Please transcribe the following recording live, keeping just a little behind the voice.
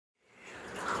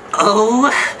Oh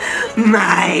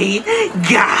my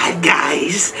god,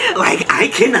 guys. Like, I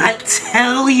cannot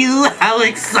tell you how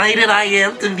excited I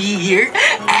am to be here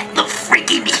at the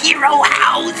freaking Hero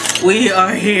House. We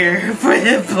are here for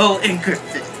Hippo and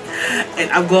Griffin. And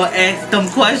I'm gonna ask them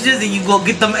questions and you gonna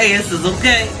get them answers,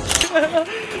 okay?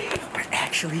 We're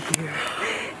actually here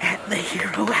at the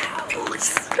Hero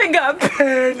House. They got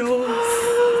panels.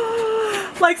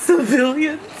 Like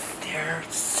civilians. They're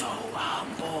so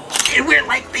humble. And we're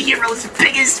like the Hero's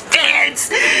biggest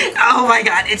fans. Oh my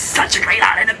god, it's such a great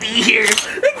honor to be here.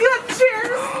 They got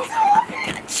chairs. Oh,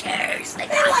 they got chairs. They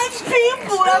like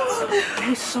people.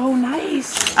 They're so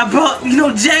nice. I brought,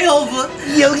 Jay over.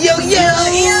 Yo. We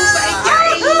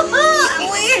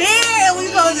here. We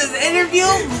gonna just interview.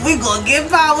 We gonna get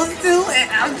powers too.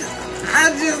 And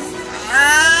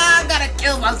I gotta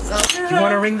kill myself. Do you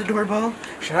want to ring the doorbell?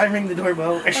 Should I ring the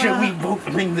doorbell? Or should we both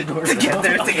ring the doorbell?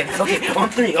 Together. Okay, on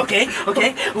three, okay? 1,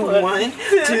 2, 3.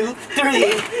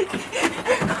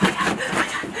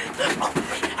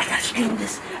 I gotta stream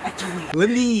this.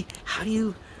 Lindy, how do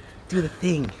you do the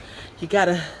thing? You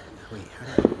gotta... Wait,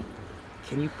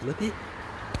 can you flip it?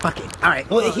 Fuck it. Alright,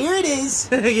 well, here it is.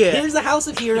 Yeah. Here's the House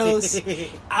of Heroes.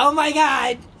 Oh my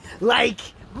god. Like...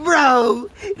 Bro!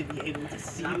 To be able to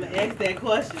see. I'm gonna ask that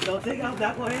question. Don't think I'm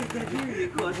not gonna ask that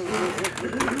period question.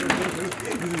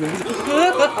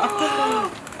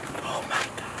 Oh my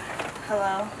god.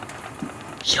 Hello?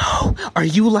 Yo, are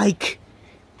you like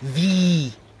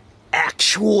the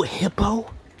actual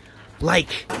hippo?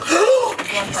 Like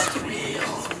it's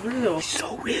real.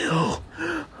 So real.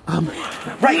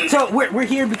 Right, so we're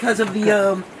here because of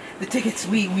the tickets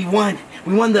we won.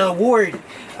 We won the award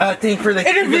thing for the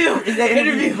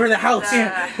interview for the house. The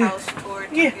house tour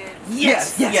tickets.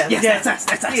 Yes. That's us.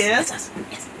 That's us.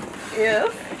 Yeah.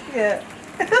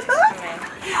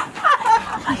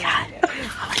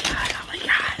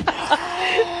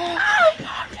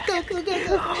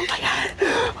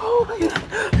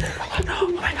 Oh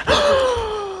my god.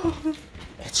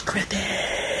 It's Griffin.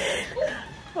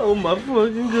 Oh my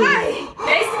fucking god. Hi.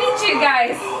 Nice to meet you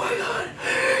guys. Oh my god.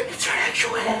 It's your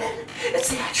actual head. It's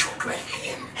the actual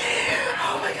Griffin.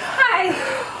 Oh my god. Hi.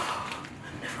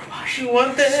 Never mind. You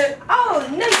want that? Oh,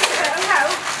 no, you don't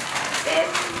have it.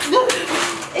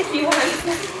 If you want.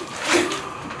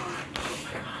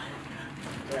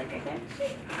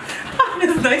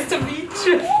 It's nice to meet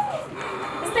you.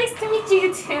 It's nice to meet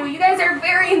you too. You guys are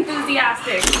very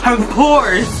enthusiastic. Of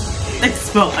course. It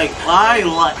smelled like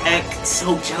lilac.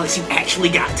 So jealous you actually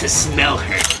got to smell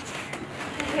her.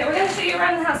 Okay, we're gonna show you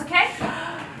around the house, okay?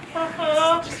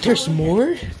 There's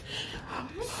more?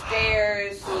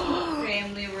 Stairs,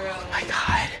 family room. Oh my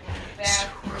god.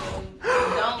 Bathroom.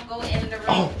 Don't go in the room.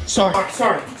 Oh, sorry.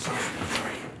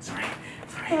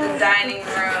 The dining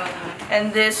room.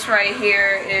 And this right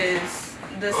here is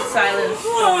the silent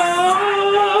storm.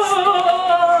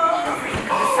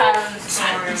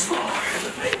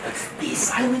 The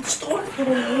silent storm?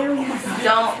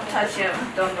 Don't touch him.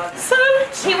 Don't touch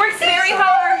him. He works very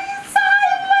hard.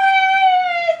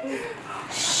 Silent!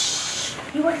 Shh.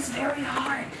 He works very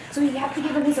hard. So you have to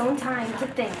give him his own time to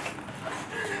think.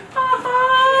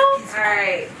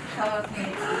 Alright. Come with me.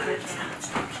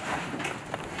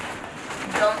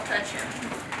 Don't touch him.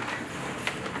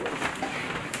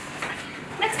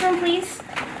 Next one, please.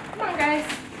 Come on, guys.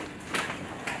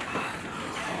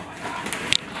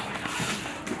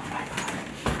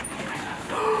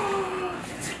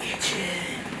 It's a kitchen.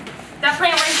 That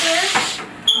plant right there,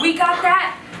 we got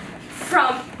that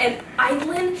from an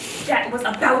island that was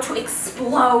about to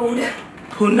explode.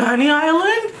 Punani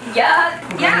Island? Yeah.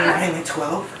 Island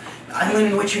 12? The island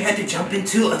in which you had to jump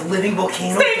into a living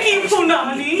volcano? Thank you,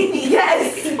 Punani!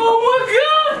 Yes! Oh my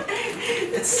god!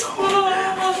 It's so...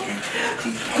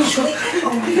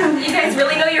 Oh my god. You guys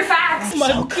really know your facts. Oh my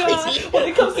god. Crazy. When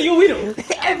it comes to you, we know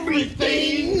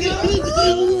everything.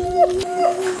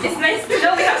 It's nice to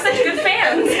know we have such good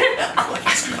fans.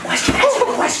 Ask me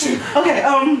a question. Okay,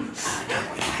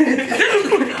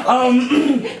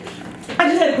 I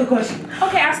just had a quick question.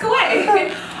 Okay, ask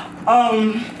away.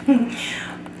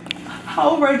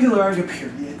 How regular are your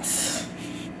periods?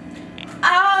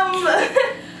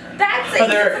 That's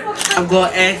I'm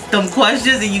gonna ask them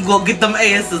questions and you gonna get them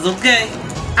answers, okay?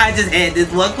 I just had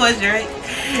this one question, right?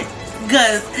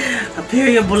 Cause a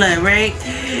period blood, right?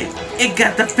 It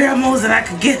got the pheromones and I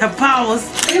could get her powers.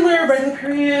 Regular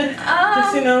period.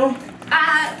 Just,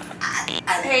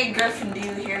 Hey, Griffin, do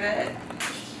you hear that?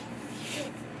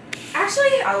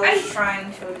 Actually, I was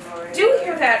trying to ignore it. Do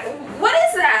hear that. What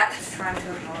is that? Just trying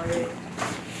to ignore it.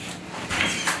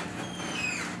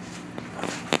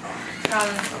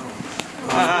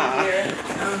 Here.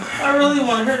 I really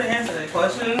want her to answer that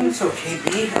question. It's okay,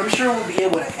 B. I'm sure we'll be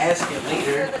able to ask it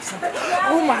later.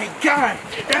 Oh my god!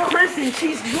 That person,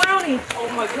 she's drowning! Oh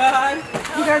my god.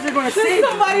 You guys are gonna save There's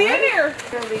somebody her, in here.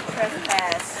 Really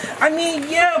trespass. I mean,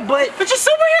 yeah, but But you're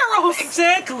superheroes.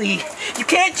 exactly. You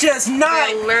can't just not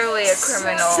You're literally a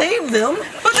criminal. save them.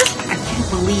 I can't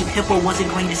believe Hippo wasn't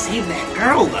going to save that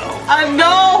girl, though. I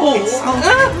know. It's so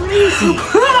crazy. I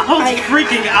was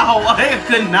freaking out. I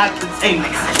could not contain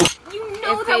myself. You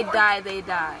know If that they we're, die, they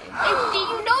die. do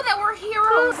you know that we're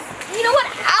heroes? You know what?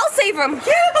 I'll save them. Oh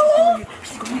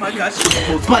my gosh.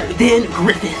 But then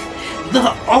Griffith,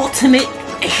 the ultimate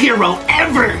hero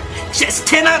ever, just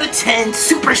 10 out of 10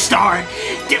 superstar,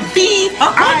 the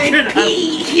VIP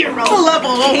hero,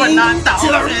 Level over came 9,000.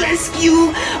 to the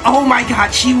rescue. Oh my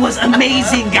god, she was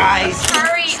amazing, guys.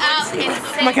 Hurry up and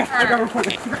save her.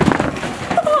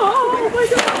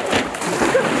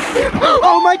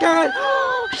 Oh my god!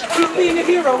 She's being a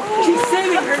hero. She's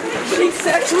saving her. She's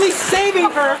actually saving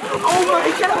her. Oh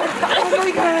my god! Oh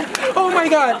my god! Oh my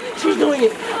god! She's doing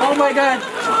it. Oh my god!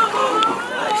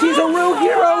 She's a real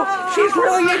hero. She's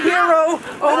really a hero.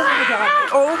 Oh my god!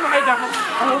 Oh my god!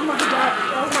 Oh my god!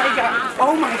 Oh my god!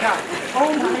 Oh my god!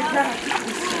 Oh my god!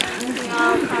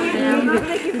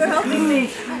 Thank you for helping me.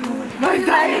 My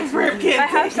dying for a kid. I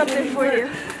have something for you.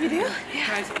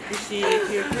 Guys, is she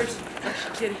here first?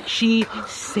 She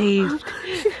saved.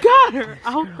 Got her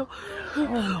out.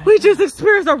 We just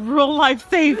experienced a real life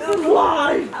save.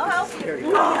 Live! I'll help you.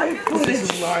 Live! This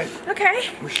is live. Okay.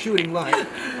 We're shooting live.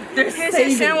 Here's a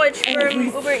sandwich from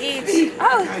Uber Eats.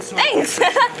 Oh, thanks.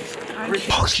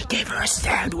 Oh, she gave her a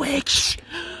sandwich.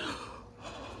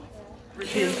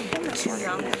 It's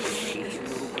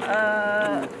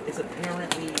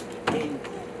apparently in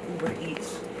Uber Eats.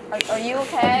 Are you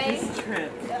okay?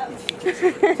 Trip.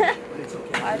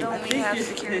 Why don't we have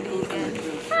security again?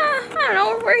 I don't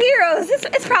know. We're heroes.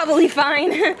 It's probably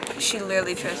fine. She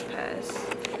literally trespassed.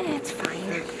 It's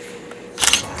fine.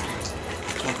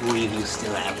 Can't believe you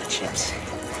still have the chips.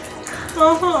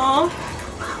 Uh-huh.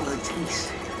 How it tastes.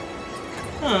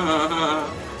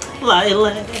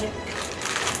 Lilac.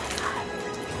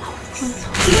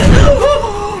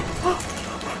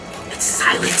 It's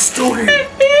Silent Storm.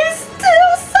 It's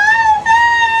still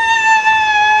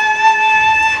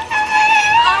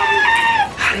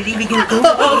How did he begin?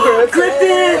 Oh,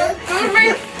 Griffin!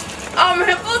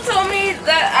 Hippo told me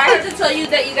that I had to tell you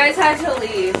that you guys had to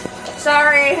leave.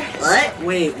 Sorry. What?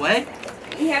 Wait, what?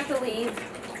 You have to leave.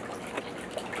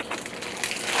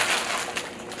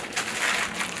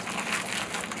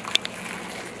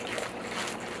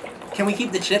 Can we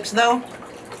keep the chips though?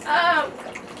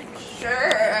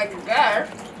 Sure, I guess.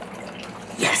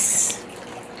 Yes.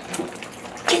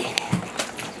 Okay.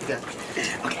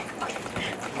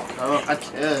 Oh, I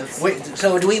guess. Wait.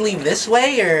 So do we leave this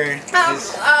way or?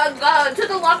 To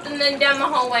the left and then down the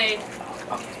hallway.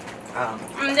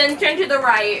 And then turn to the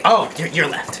right. Oh, you're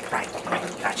left. Right.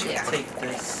 Gotcha. Yeah. Take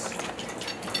this.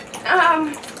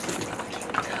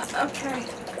 Okay.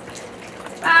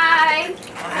 Bye.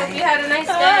 Hope you had a nice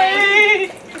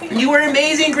day. You were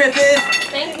amazing, Griffith.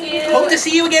 Thank you. Hope to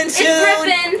see you again soon.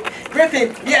 It's Griffin.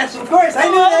 Griffin. Yes, of course. I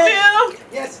knew that. Love you.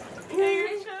 Yes.